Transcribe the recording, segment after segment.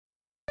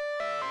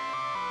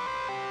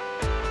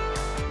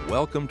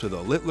Welcome to the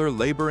Littler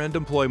Labor and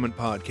Employment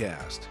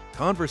Podcast,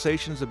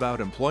 conversations about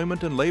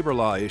employment and labor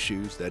law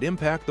issues that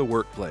impact the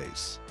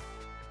workplace.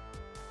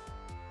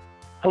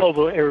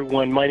 Hello,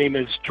 everyone. My name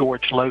is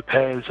George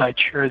Lopez. I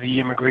chair the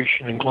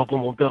Immigration and Global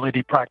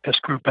Mobility Practice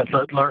Group at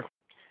Littler.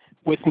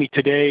 With me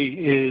today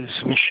is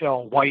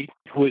Michelle White,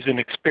 who is an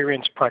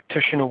experienced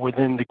practitioner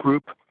within the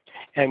group,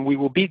 and we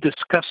will be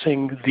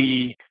discussing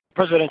the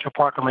presidential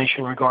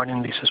proclamation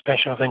regarding the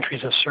suspension of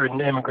entries of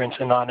certain immigrants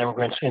and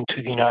non-immigrants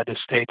into the United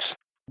States.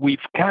 We've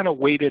kind of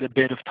waited a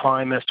bit of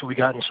time as to we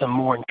gotten some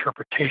more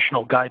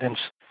interpretational guidance,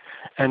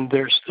 and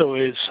there still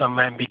is some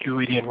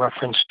ambiguity in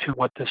reference to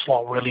what this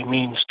law really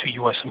means to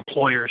U.S.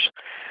 employers.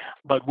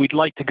 But we'd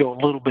like to go a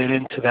little bit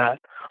into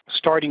that,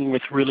 starting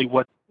with really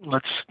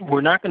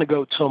we're not going to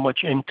go so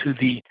much into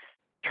the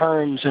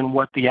terms and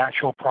what the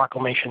actual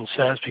proclamation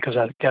says, because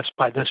I guess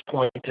by this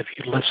point, if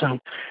you listen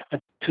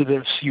to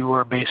this, you've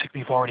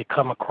already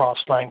come across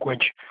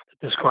language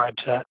that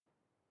describes that.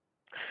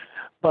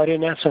 But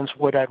in essence,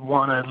 what I'd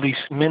want to at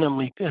least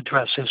minimally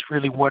address is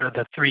really what are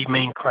the three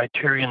main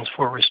criterions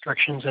for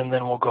restrictions, and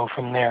then we'll go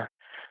from there.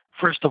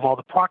 First of all,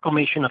 the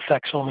proclamation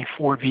affects only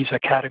 4 visa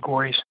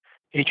categories: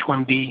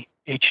 H-1B,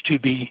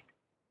 H-2B,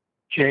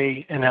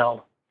 J, and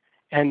L.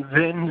 And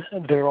then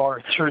there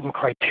are certain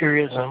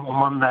criteria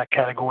among that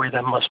category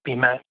that must be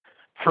met.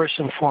 First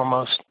and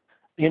foremost,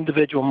 the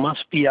individual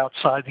must be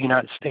outside the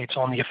United States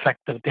on the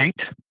effective date.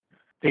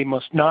 They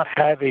must not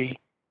have a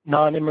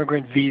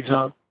non-immigrant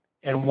visa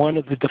in one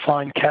of the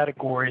defined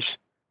categories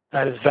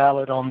that is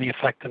valid on the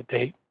effective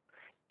date.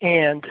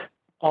 And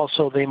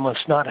also, they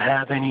must not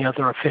have any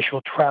other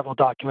official travel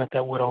document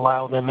that would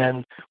allow them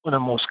in. One of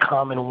the most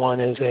common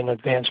one is an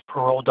advanced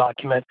parole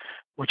document,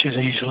 which is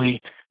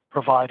usually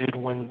provided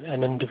when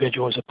an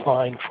individual is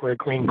applying for a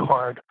green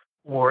card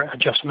or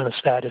adjustment of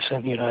status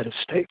in the United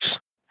States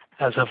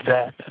as of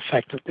that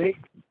effective date.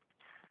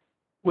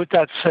 With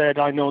that said,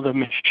 I know that,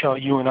 Michelle,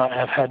 you and I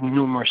have had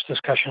numerous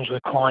discussions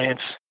with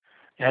clients,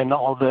 and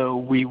although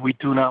we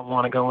do not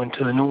want to go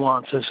into the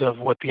nuances of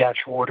what the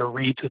actual order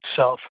reads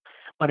itself,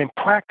 but in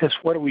practice,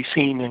 what are we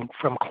seeing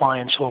from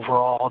clients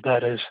overall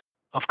that is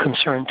of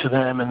concern to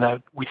them and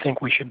that we think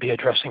we should be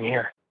addressing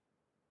here?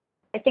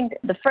 I think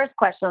the first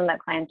question that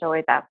clients are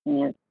always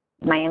asking is,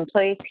 my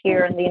employees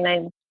here in the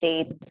United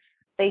States,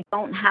 they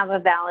don't have a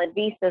valid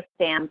visa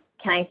stamp.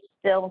 Can I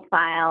still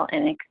file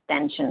an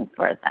extension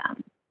for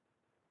them?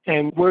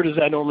 And where does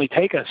that normally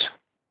take us?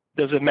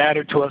 Does it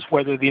matter to us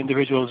whether the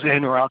individual is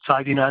in or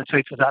outside the United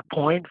States at that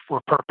point for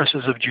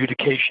purposes of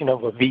adjudication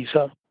of a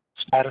visa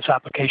status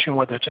application,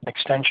 whether it's an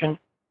extension,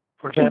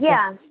 for example?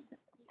 Yes.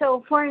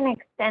 So for an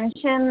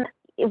extension,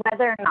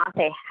 whether or not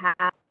they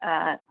have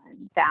a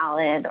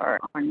valid or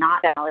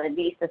not valid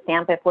visa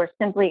stamp, if we're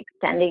simply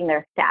extending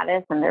their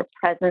status and they're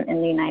present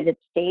in the United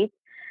States,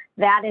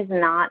 that is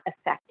not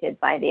affected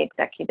by the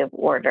executive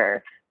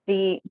order.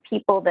 The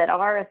people that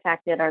are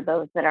affected are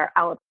those that are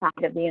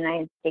outside of the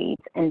United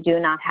States and do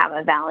not have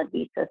a valid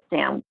visa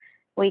stamp.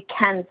 We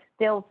can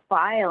still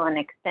file an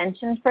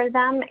extension for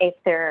them if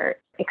they're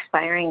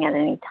expiring at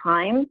any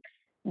time,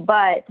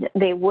 but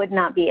they would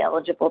not be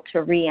eligible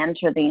to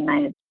re-enter the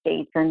United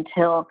States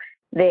until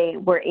they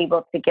were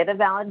able to get a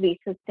valid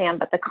visa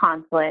stamp at the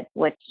consulate,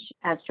 which,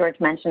 as George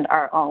mentioned,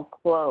 are all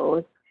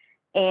closed.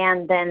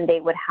 And then they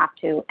would have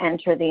to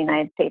enter the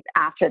United States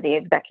after the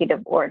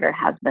executive order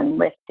has been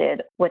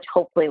lifted, which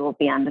hopefully will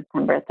be on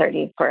December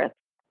 31st,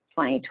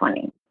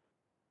 2020.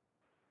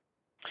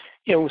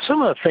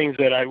 Some of the things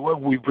that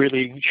we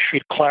really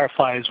should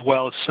clarify as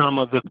well as some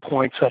of the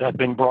points that have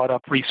been brought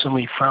up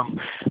recently from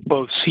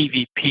both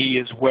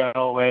CVP as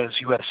well as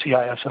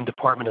USCIS and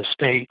Department of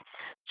State.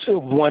 So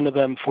one of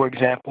them, for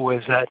example,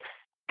 is that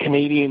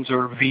Canadians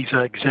are visa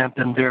exempt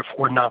and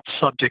therefore not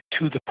subject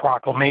to the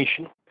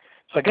proclamation.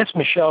 So I guess,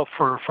 Michelle,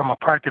 from a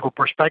practical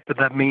perspective,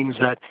 that means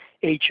that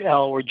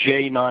HL or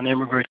J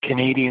non-immigrant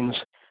Canadians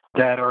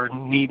that are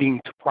needing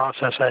to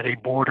process at a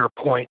border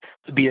point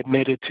to be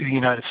admitted to the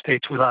United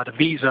States without a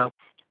visa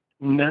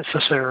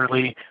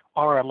necessarily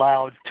are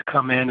allowed to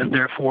come in and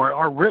therefore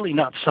are really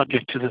not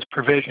subject to this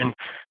provision.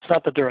 It's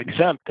not that they're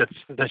exempt,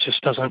 that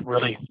just doesn't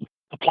really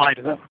apply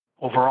to them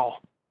overall.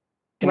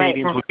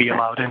 Canadians would be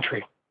allowed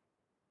entry.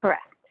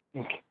 Correct.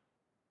 Okay.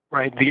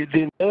 Right.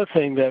 The other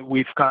thing that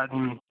we've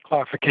gotten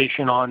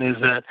clarification on is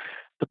that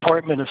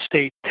Department of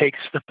State takes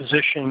the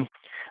position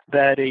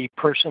that a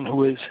person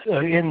who is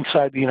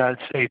inside the United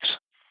States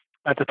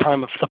at the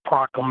time of the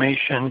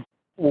proclamation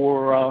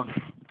or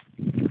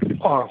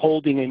are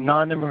holding a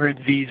non-immigrant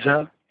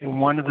visa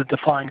in one of the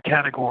defined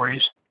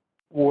categories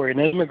or an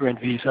immigrant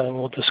visa, and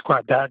we'll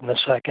describe that in a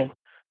second,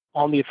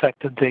 on the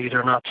effective date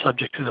are not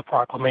subject to the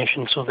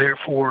proclamation. So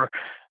therefore,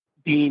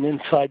 being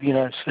inside the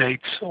United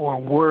States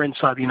or were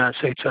inside the United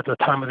States at the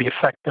time of the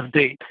effective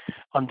date,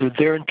 under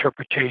their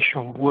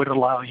interpretation, would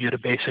allow you to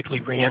basically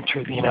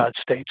re-enter the United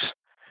States.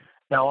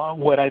 Now,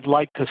 what I'd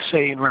like to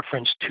say in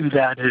reference to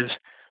that is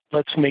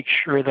let's make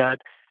sure that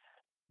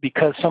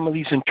because some of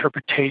these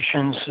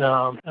interpretations,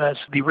 as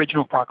the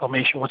original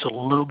proclamation was a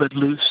little bit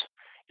loose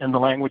in the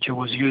language it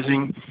was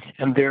using,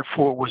 and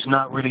therefore was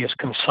not really as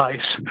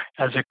concise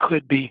as it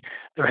could be.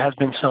 There has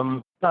been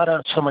some, not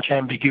so much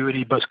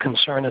ambiguity, but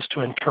concern as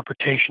to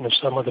interpretation of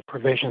some of the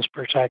provisions.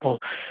 For example,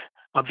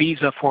 a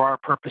visa for our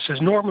purposes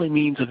normally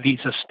means a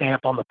visa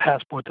stamp on the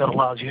passport that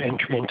allows you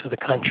entry into the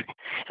country.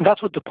 And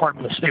that's what the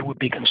Department of State would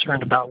be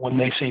concerned about when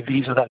they say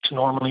visa. That's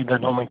normally the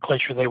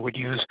nomenclature they would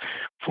use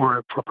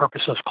for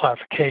purposes of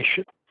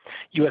clarification.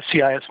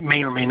 USCIS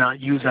may or may not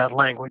use that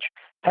language.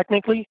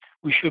 Technically,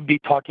 we should be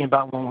talking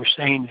about when we're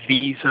saying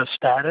visa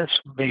status,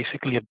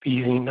 basically a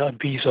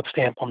visa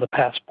stamp on the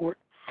passport.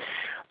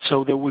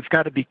 So that we've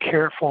got to be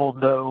careful,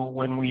 though,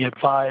 when we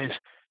advise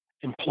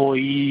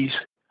employees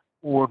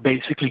or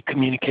basically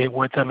communicate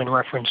with them in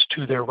reference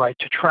to their right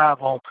to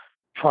travel,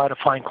 try to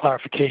find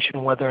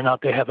clarification whether or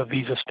not they have a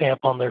visa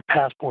stamp on their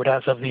passport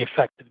as of the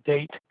effective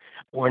date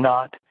or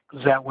not,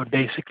 because that would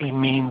basically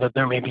mean that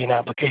there may be an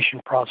application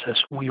process.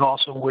 We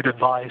also would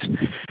advise,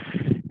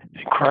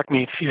 correct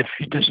me if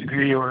you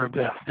disagree or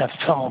have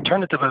some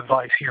alternative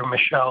advice here,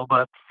 Michelle,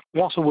 but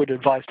we also would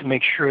advise to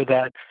make sure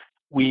that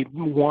we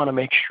want to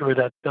make sure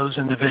that those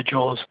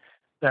individuals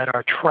that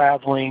are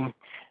traveling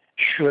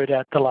should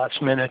at the last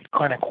minute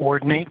kind of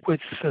coordinate with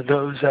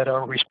those that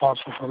are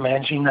responsible for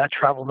managing that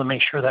travel to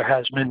make sure there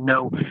has been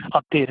no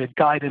updated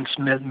guidance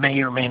that may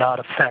or may not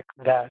affect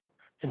that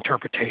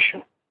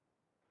interpretation.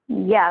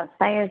 Yes,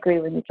 I agree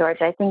with you,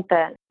 George. I think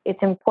that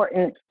it's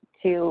important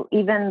to,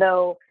 even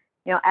though,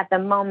 at the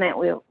moment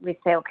we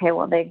say, okay,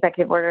 well, the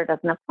executive order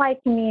doesn't apply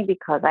to me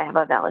because I have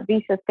a valid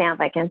visa stamp,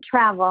 I can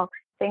travel.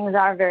 Things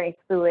are very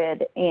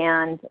fluid,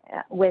 and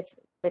with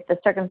the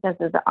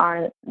circumstances that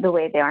are the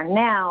way they are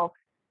now,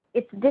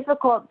 it's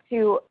difficult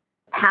to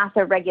pass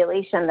a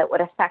regulation that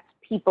would affect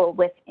people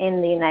within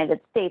the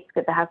United States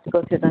because it has to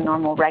go through the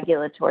normal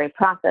regulatory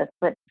process.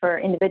 But for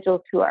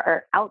individuals who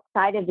are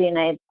outside of the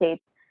United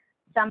States,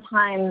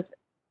 sometimes,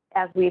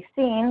 as we've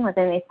seen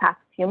within these past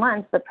few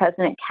months, the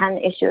president can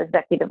issue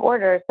executive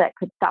orders that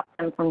could stop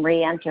them from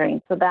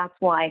re-entering. So that's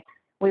why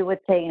we would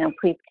say,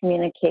 please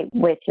communicate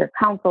with your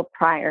counsel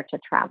prior to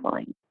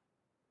traveling.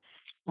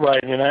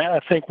 Right, and I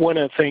think one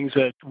of the things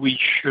that we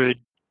should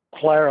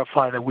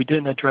clarify that we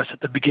didn't address at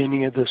the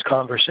beginning of this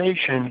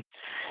conversation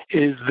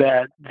is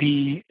that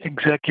the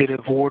executive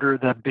order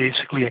that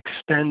basically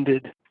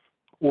extended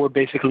or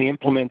basically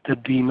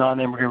implemented the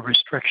non-immigrant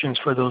restrictions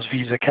for those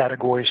visa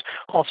categories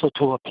also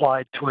to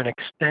apply to an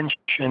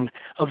extension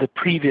of the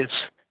previous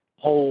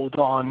hold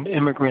on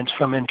immigrants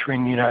from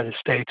entering the United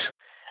States.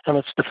 And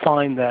let's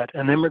define that.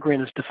 An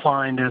immigrant is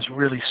defined as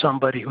really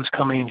somebody who's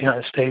coming to the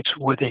United States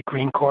with a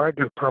green card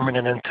or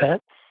permanent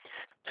intent,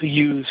 to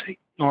use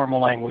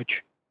normal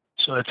language.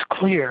 So it's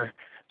clear.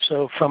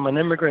 So from an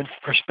immigrant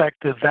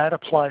perspective, that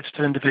applies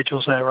to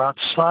individuals that are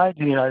outside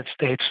the United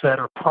States that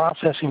are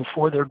processing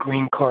for their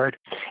green card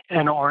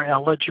and are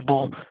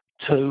eligible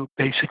to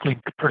basically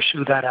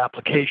pursue that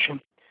application.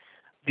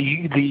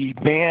 The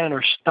ban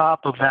or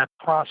stop of that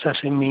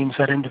processing means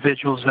that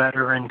individuals that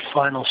are in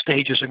final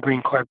stages of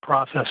green card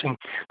processing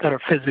that are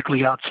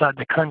physically outside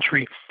the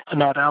country are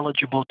not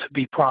eligible to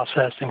be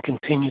processed and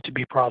continue to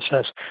be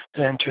processed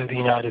to enter the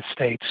United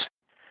States.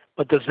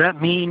 But does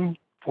that mean,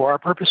 for our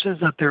purposes,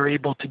 that they're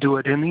able to do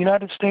it in the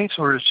United States,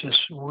 or is just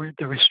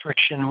the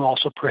restriction will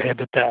also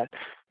prohibit that?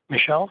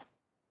 Michelle?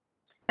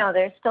 No,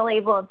 they're still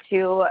able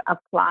to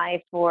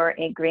apply for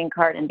a green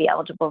card and be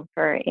eligible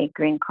for a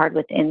green card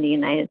within the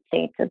United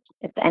States.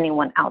 It's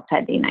anyone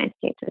outside the United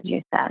States, as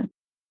you said.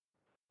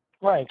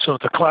 Right. So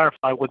to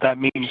clarify what that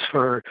means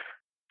for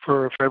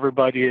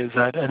everybody is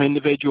that an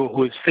individual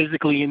who is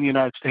physically in the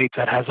United States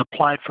that has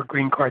applied for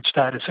green card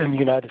status in the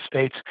United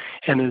States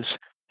and is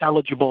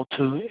eligible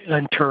to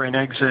enter and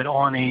exit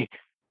on a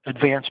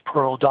advanced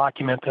parole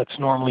document that's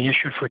normally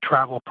issued for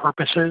travel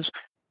purposes,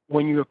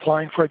 when you're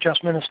applying for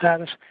adjustment of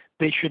status,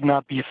 they should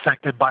not be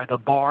affected by the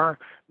bar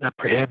that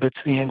prohibits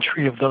the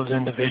entry of those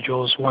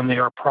individuals when they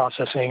are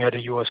processing at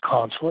a U.S.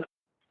 consulate.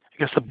 I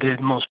guess the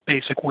most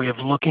basic way of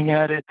looking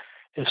at it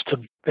is to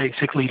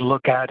basically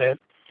look at it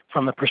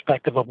from the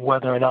perspective of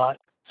whether or not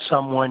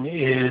someone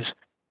is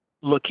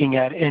looking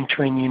at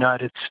entering the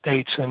United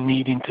States and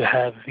needing to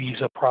have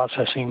visa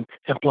processing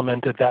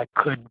implemented that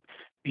could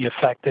be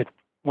affected.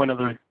 One of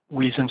the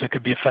reasons it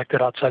could be affected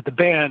outside the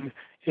ban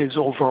is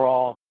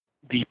overall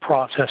the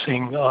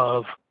processing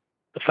of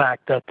the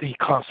fact that the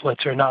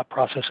consulates are not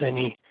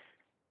processing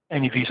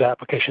any visa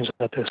applications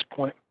at this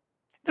point.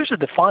 There's a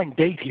defined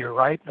date here,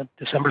 right?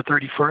 December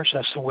 31st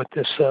as to what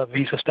this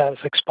visa status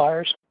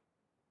expires?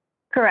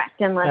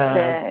 Correct,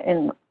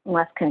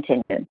 unless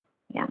continued,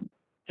 yeah.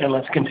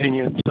 Unless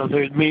continued. So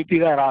there may be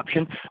that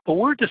option. But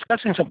we're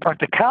discussing some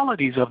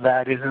practicalities of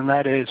that, and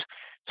that is,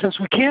 since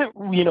we can't,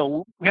 we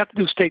have to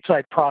do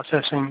stateside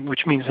processing,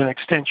 which means an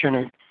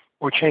extension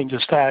or change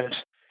of status.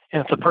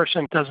 And if the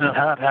person doesn't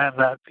have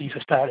that visa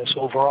status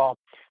overall,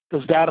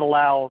 does that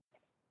allow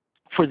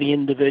for the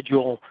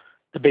individual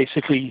to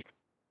basically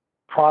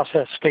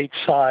process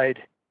stateside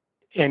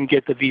and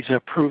get the visa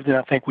approved? And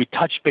I think we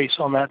touched base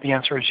on that. The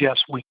answer is yes,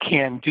 we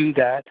can do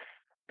that.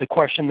 The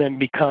question then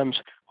becomes,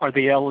 are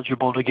they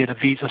eligible to get a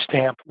visa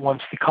stamp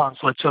once the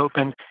consulate's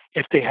open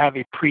if they have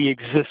a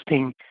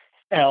pre-existing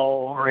L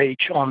or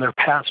H on their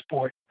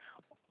passport.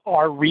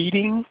 Our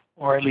reading,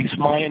 or at least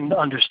my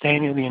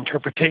understanding of the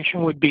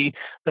interpretation, would be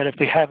that if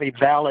they have a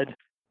valid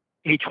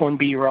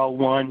H-1B or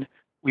L-1,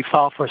 we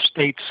file for a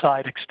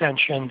stateside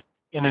extension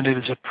and it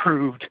is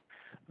approved,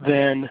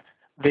 then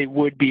they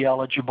would be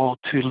eligible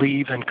to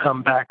leave and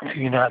come back to the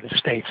United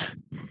States.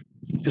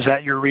 Is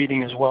that your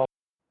reading as well?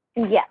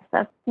 Yes,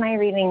 that's my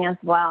reading as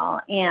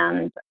well.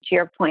 And to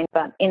your point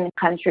about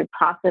in-country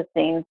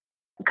processing,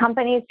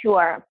 companies who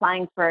are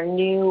applying for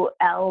new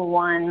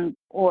L1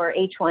 or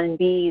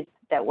H-1Bs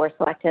that were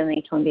selected in the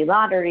H-1B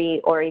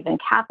lottery, or even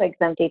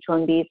CAPA-exempt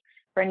H-1Bs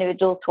for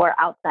individuals who are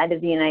outside of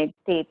the United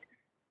States,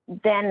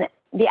 then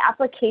the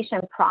application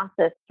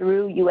process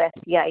through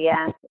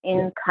USCIS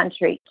in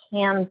country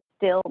can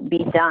still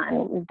be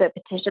done. The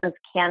petitions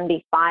can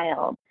be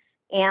filed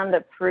and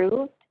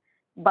approved,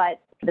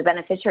 but the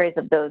beneficiaries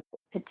of those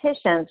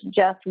petitions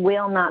just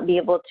will not be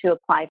able to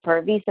apply for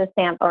a visa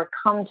stamp or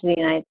come to the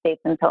United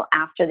States until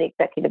after the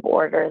executive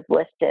order is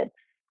listed.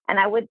 And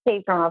I would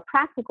say from a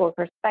practical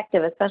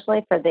perspective,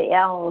 especially for the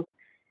Ls,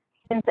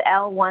 since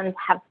L1s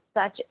have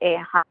such a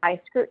high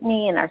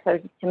scrutiny and are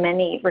subject to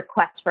many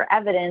requests for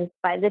evidence,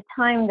 by the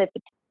time the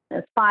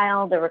petition is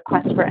filed, the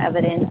request for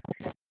evidence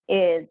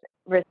is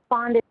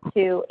responded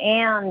to,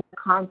 and the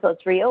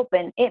consulates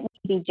reopen, it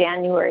may be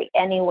January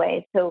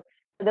anyway. So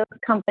for those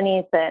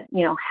companies that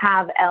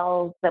have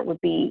Ls that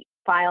would be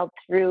filed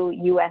through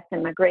U.S.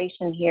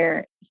 immigration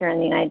here in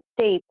the United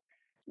States,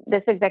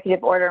 this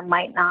executive order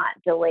might not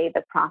delay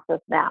the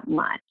process that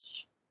much.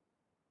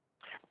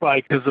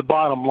 Right, because the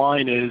bottom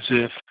line is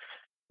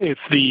if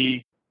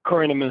the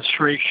current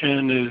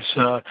administration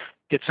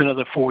gets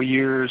another 4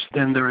 years,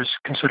 then there is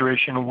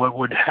consideration of what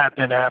would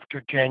happen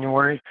after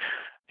January.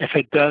 If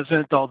it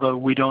doesn't, although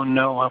we don't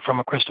know from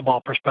a crystal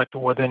ball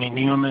perspective what any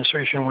new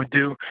administration would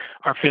do,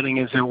 our feeling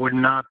is it would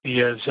not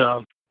be as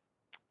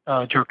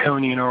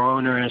draconian or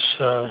onerous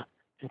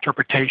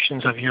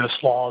interpretations of U.S.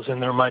 laws,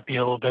 and there might be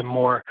a little bit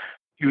more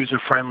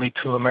user-friendly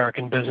to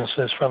American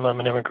businesses from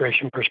an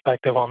immigration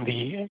perspective on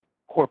the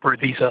corporate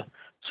visa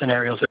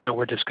scenarios that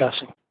we're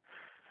discussing.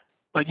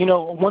 But,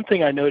 one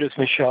thing I noticed,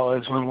 Michelle,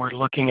 is when we're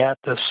looking at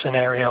this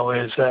scenario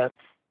is that,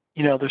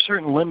 there's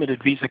certain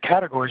limited visa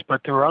categories,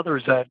 but there are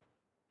others that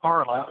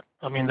are allowed.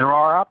 I mean, there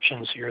are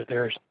options here.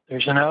 There's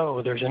an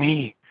O, there's an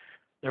E.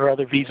 There are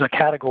other visa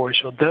categories.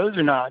 So those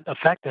are not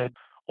affected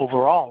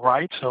overall,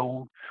 right?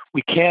 So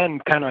we can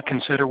kind of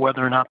consider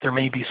whether or not there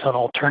may be some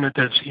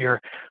alternatives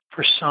here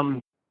for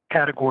some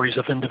categories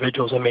of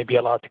individuals that may be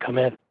allowed to come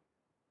in.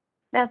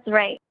 That's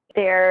right.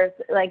 There's,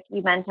 like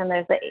you mentioned,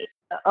 there's the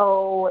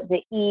O,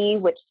 the E,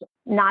 which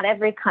not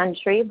every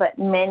country, but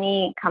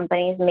many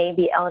companies may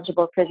be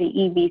eligible for the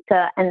E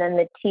visa, and then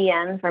the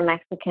TN for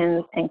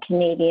Mexicans and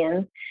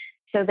Canadians.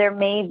 So there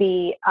may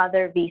be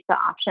other visa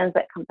options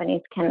that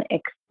companies can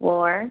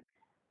explore.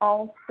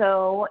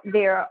 Also,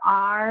 there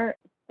are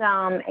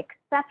some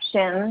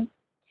exceptions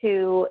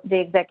to the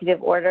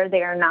executive order.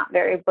 They are not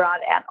very broad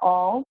at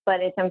all, but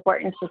it's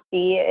important to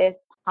see if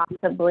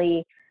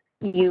possibly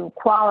you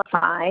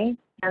qualify,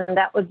 and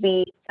that would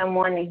be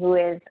someone who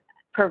is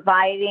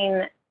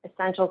providing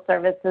essential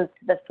services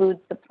to the food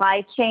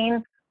supply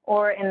chain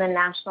or in the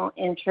national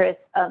interest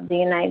of the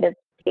United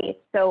States.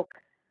 So,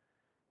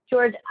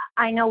 George,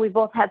 I know we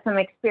both had some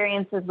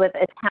experiences with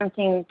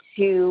attempting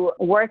to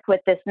work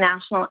with this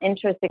national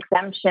interest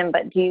exemption,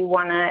 but do you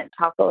want to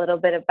talk a little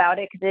bit about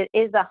it? Because it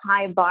is a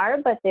high bar,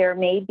 but there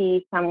may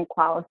be some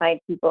qualified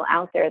people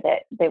out there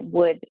that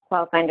would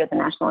qualify under the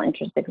national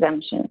interest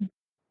exemption.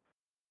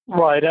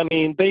 Right. I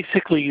mean,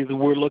 basically,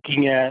 we're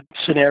looking at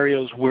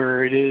scenarios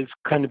where it is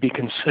going to be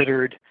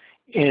considered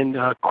in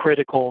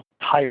critical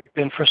type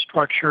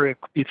infrastructure. It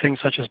could be things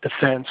such as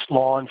defense,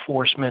 law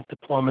enforcement,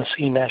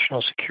 diplomacy,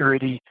 national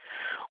security,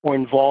 or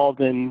involved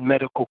in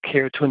medical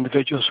care to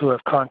individuals who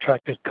have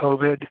contracted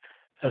COVID,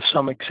 as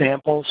some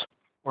examples,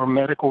 or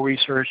medical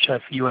research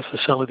at U.S.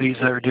 facilities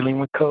that are dealing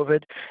with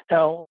COVID.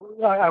 Now,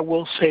 I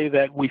will say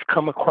that we've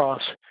come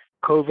across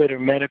COVID or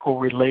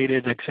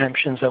medical-related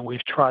exemptions that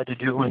we've tried to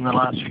do in the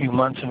last few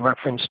months in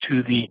reference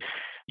to the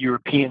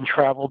European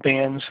travel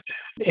bans.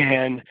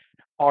 And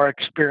our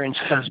experience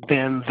has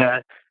been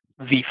that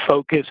the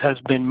focus has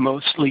been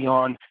mostly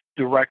on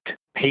direct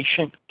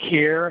patient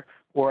care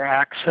or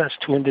access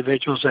to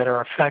individuals that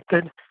are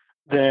affected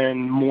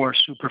than more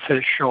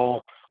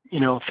superficial,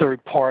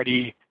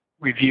 third-party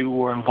review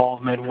or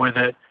involvement with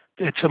it.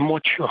 It's a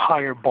much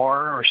higher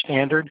bar or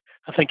standard.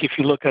 I think if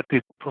you look at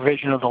the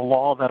provision of the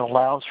law that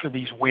allows for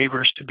these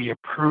waivers to be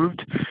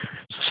approved,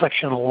 it's a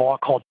section of the law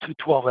called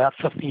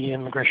 212F of the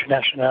Immigration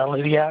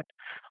Nationality Act.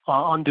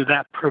 Under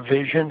that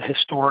provision,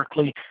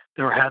 historically,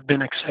 there have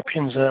been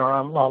exceptions that are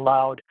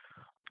allowed,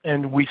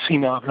 and we've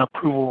seen an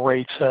approval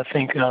rates, I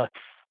think,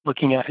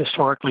 looking at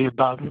historically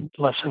about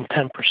less than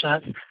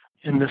 10%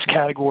 in this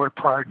category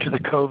prior to the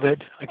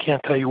COVID. I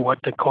can't tell you what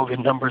the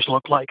COVID numbers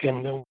look like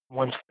and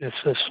once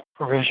this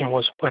provision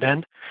was put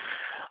in.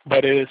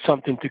 but it is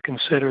something to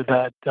consider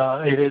that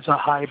it is a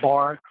high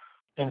bar,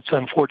 and it's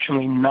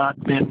unfortunately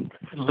not been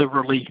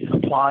liberally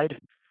applied,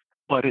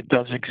 but it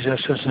does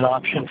exist as an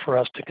option for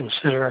us to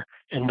consider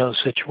in those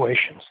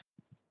situations.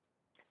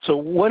 So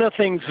one of the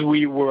things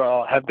we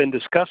have been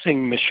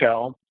discussing,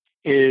 Michelle,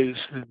 is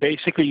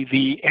basically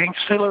the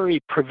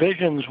ancillary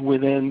provisions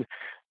within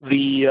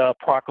the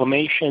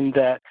proclamation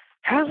that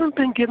hasn't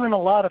been given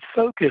a lot of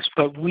focus,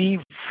 but we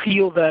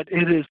feel that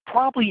it is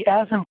probably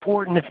as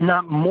important, if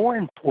not more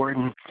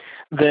important,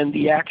 than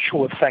the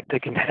actual effect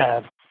it can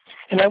have.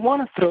 And I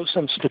want to throw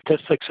some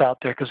statistics out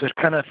there because it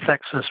kind of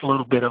affects us a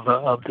little bit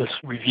of this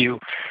review.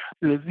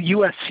 The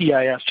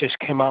USCIS just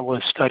came out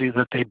with a study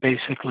that they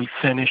basically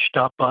finished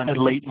up on in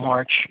late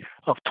March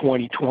of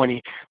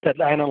 2020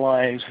 that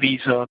analyzed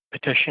visa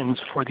petitions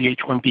for the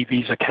H-1B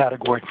visa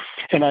category.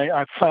 And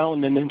I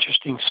found an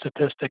interesting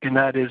statistic, and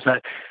that is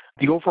that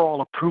the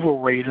overall approval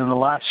rate in the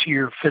last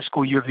year,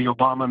 fiscal year of the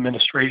Obama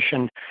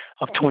administration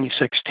of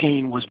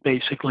 2016 was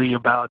basically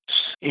about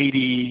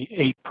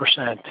 88%.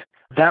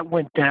 That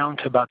went down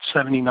to about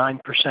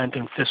 79%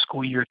 in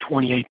fiscal year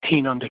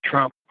 2018 under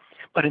Trump.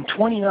 But in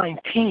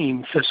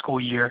 2019 fiscal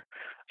year,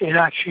 it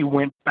actually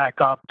went back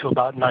up to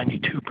about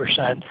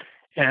 92%.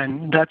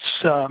 And that's,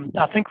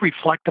 I think,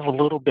 reflective a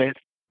little bit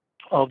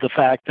of the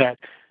fact that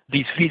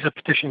these visa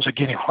petitions are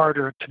getting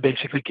harder to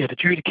basically get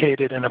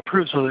adjudicated and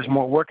approved, so there's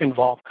more work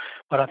involved.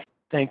 But I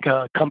think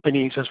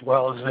companies as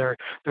well as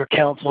their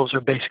counsels are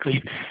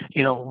basically,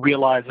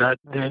 realize that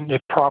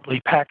if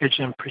properly packaged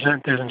and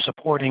presented and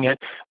supporting it,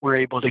 we're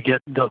able to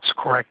get those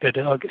corrected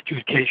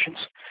adjudications.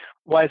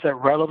 Why is that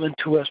relevant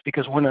to us?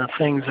 Because one of the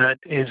things that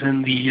is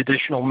in the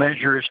additional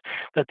measures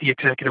that the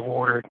executive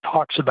order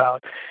talks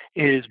about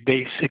is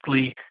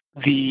basically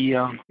the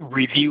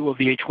review of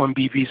the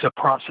H-1B visa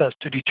process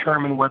to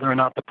determine whether or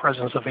not the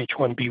presence of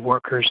H-1B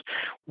workers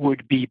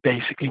would be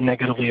basically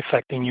negatively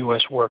affecting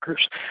U.S.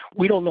 workers.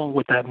 We don't know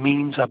what that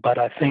means, but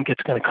I think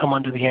it's going to come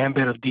under the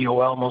ambit of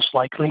DOL most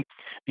likely,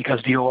 because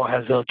DOL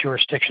has the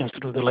jurisdictions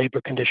through the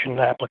labor condition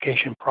and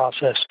application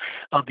process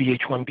of the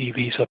H-1B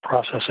visa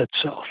process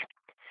itself.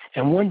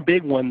 And one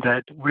big one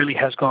that really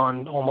has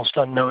gone almost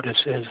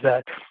unnoticed is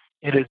that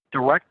it is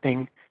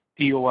directing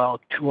DOL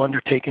to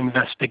undertake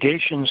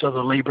investigations of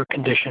the labor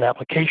condition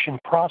application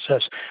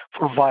process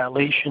for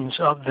violations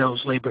of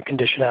those labor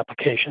condition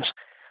applications.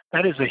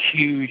 That is a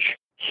huge,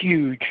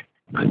 huge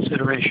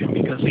consideration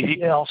because the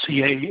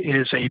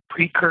LCA is a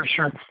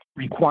precursor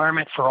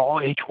requirement for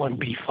all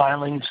H-1B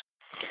filings.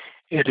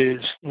 It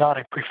is not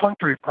a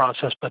perfunctory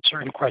process, but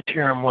certain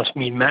criteria must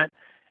be met,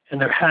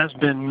 and there has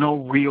been no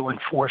real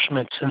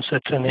enforcement since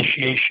its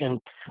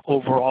initiation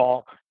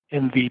overall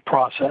in the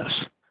process.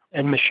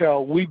 And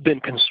Michelle, we've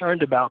been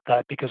concerned about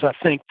that because I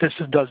think this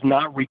does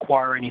not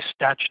require any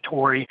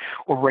statutory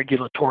or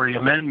regulatory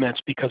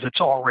amendments because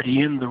it's already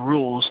in the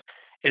rules.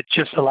 It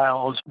just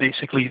allows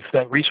basically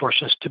the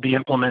resources to be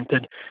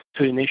implemented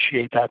to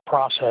initiate that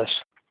process.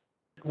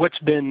 What's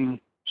been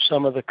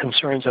some of the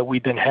concerns that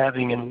we've been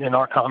having in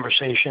our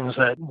conversations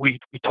that we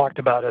talked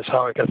about as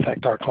how it could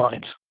affect our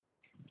clients?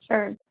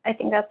 Sure. I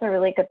think that's a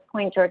really good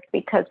point, George,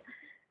 because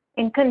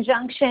in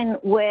conjunction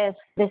with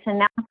this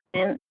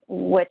announcement,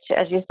 which,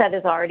 as you said,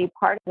 is already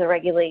part of the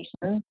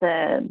regulations,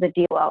 the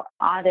DOL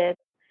audit,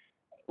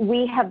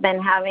 we have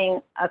been having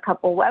a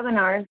couple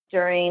webinars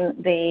during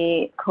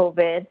the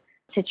COVID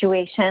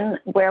situation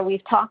where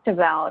we've talked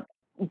about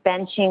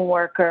benching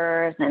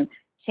workers and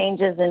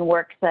changes in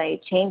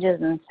worksite,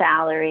 changes in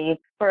salary,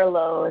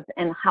 furloughs,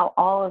 and how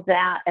all of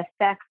that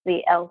affects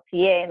the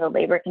LCA, the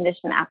labor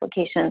condition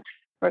application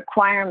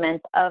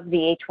requirements of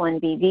the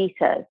H-1B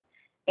visas.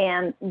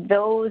 And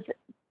those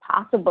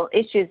possible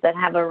issues that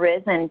have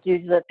arisen due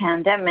to the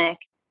pandemic,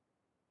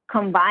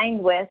 combined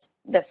with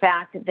the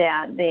fact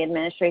that the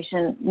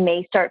administration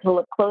may start to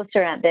look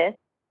closer at this,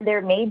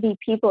 there may be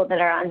people that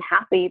are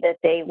unhappy that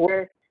they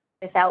were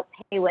without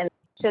pay when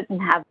they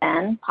shouldn't have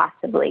been,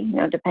 possibly,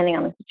 depending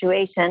on the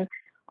situation.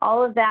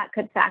 All of that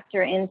could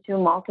factor into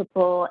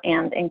multiple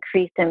and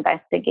increased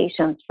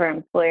investigations for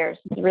employers.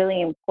 It's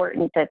really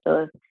important that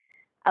those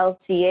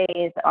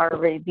LCAs are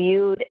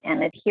reviewed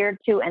and adhered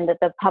to, and that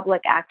the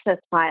public access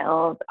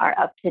files are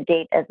up to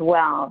date as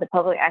well. The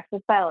public access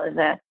file is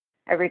a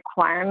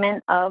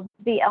requirement of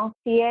the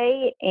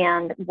LCA,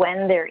 and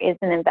when there is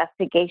an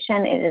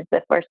investigation, it is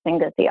the first thing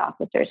that the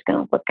officer is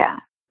going to look at.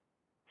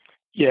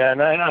 Yeah,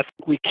 and I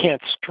think we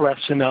can't stress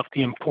enough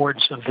the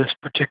importance of this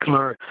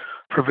particular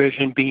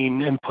provision being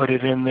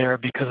inputted in there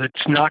because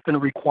it's not going to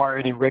require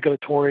any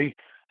regulatory,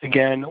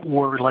 again,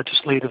 or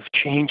legislative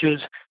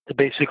changes to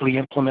basically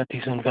implement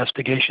these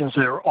investigations.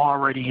 They're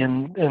already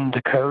in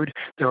the code.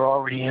 They're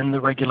already in the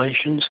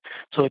regulations.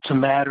 So it's a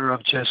matter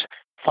of just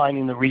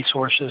finding the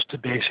resources to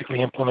basically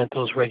implement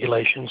those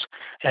regulations.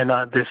 And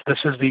this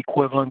is the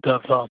equivalent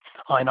of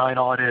I-9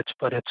 audits,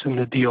 but it's in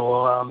the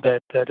DOL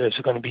that is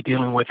going to be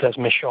dealing with, as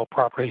Michelle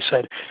properly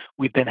said.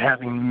 We've been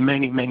having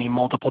many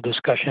multiple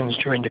discussions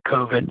during the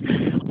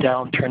COVID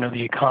downturn of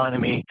the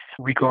economy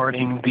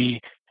regarding the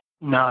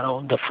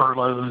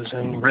furloughs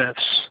and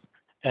RIFs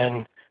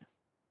and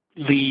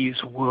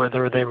leaves,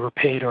 whether they were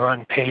paid or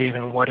unpaid,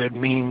 and what it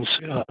means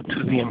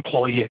to the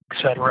employee, et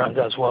cetera,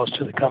 as well as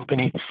to the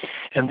company.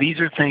 And these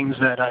are things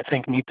that I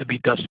think need to be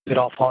dusted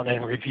off on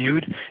and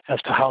reviewed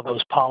as to how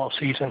those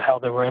policies and how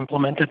they were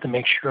implemented to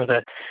make sure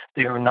that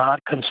they are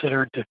not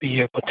considered to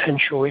be a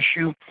potential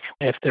issue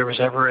if there was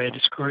ever a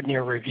scrutiny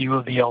or review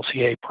of the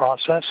LCA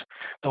process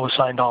that was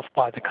signed off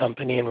by the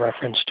company in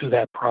reference to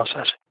that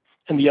process.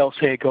 And the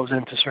LCA goes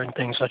into certain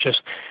things such as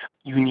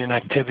union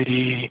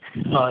activity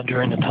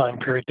during the time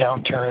period,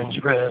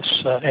 downturns,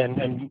 risks,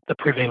 and the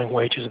prevailing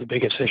wage is the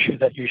biggest issue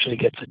that usually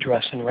gets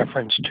addressed in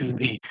reference to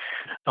the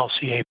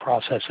LCA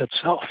process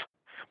itself.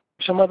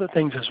 Some other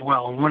things as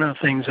well. And one of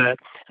the things that,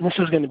 and this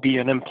is going to be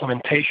an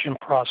implementation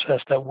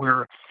process that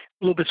we're a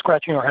little bit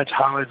scratching our heads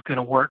how it's going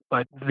to work,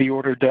 but the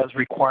order does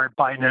require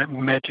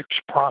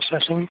biometrics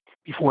processing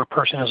before a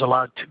person is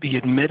allowed to be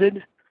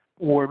admitted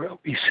or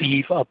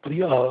receive a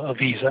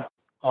visa.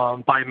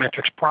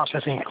 Biometrics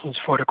processing includes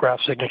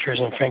photograph signatures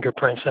and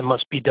fingerprints that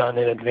must be done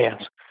in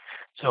advance.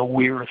 So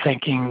we were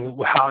thinking,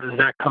 how does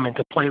that come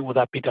into play? Will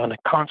that be done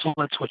at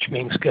consulates, which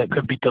means there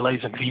could be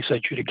delays in visa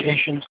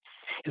adjudications?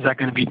 Is that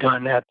going to be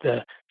done at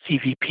the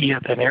CVP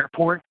at an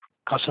airport,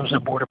 Customs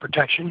and Border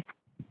Protection,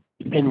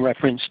 in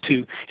reference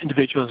to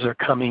individuals that are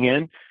coming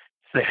in?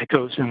 If it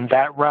goes in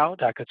that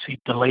route, I could see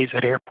delays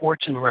at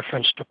airports in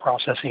reference to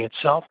processing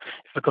itself.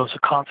 If it goes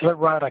a consulate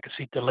route, I could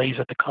see delays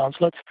at the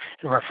consulates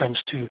in reference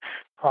to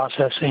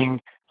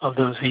processing of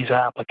those visa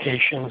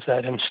applications,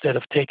 that instead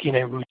of taking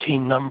a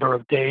routine number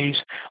of days,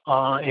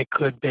 it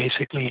could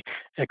basically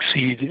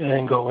exceed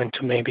and go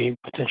into maybe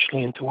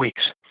potentially into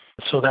weeks.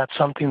 So that's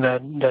something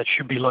that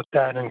should be looked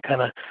at and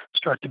kind of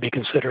start to be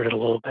considered a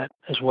little bit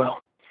as well.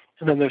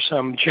 And then there's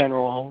some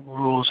general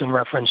rules in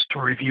reference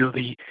to review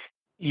the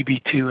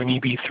EB2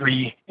 and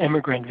EB3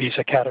 immigrant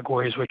visa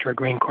categories, which are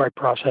green card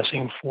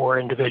processing for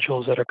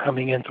individuals that are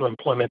coming in through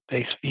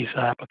employment-based visa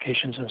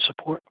applications and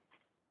support.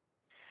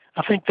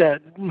 I think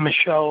that,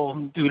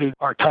 Michelle, due to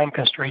our time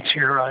constraints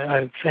here,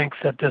 I think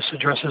that this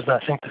addresses,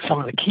 some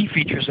of the key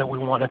features that we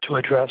wanted to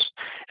address.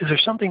 Is there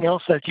something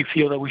else that you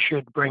feel that we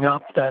should bring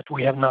up that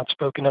we have not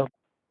spoken of?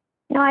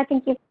 No, I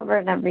think you've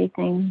covered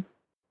everything.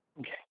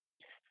 Okay.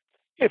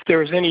 If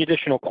there's any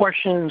additional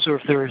questions or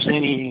if there's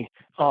any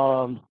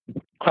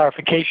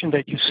clarification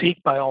that you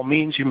seek, by all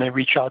means, you may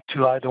reach out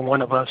to either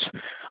one of us.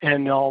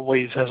 And as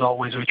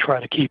always, we try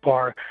to keep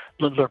our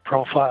Littler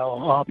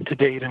profile up to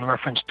date in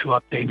reference to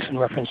updates in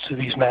reference to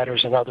these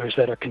matters and others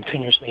that are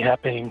continuously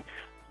happening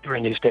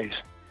during these days.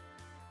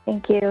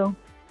 Thank you.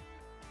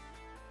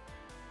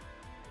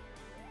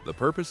 The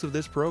purpose of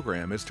this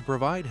program is to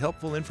provide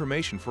helpful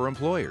information for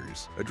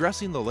employers,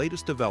 addressing the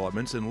latest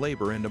developments in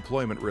labor and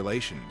employment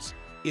relations.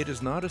 It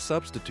is not a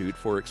substitute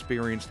for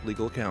experienced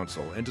legal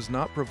counsel and does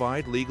not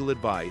provide legal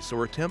advice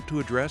or attempt to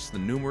address the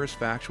numerous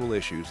factual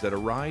issues that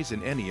arise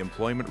in any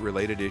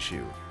employment-related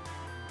issue.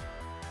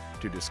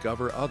 To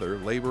discover other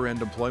labor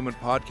and employment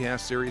podcast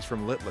series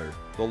from Littler,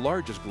 the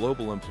largest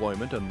global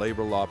employment and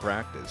labor law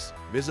practice,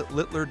 visit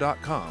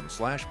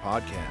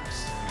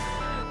littler.com/podcasts.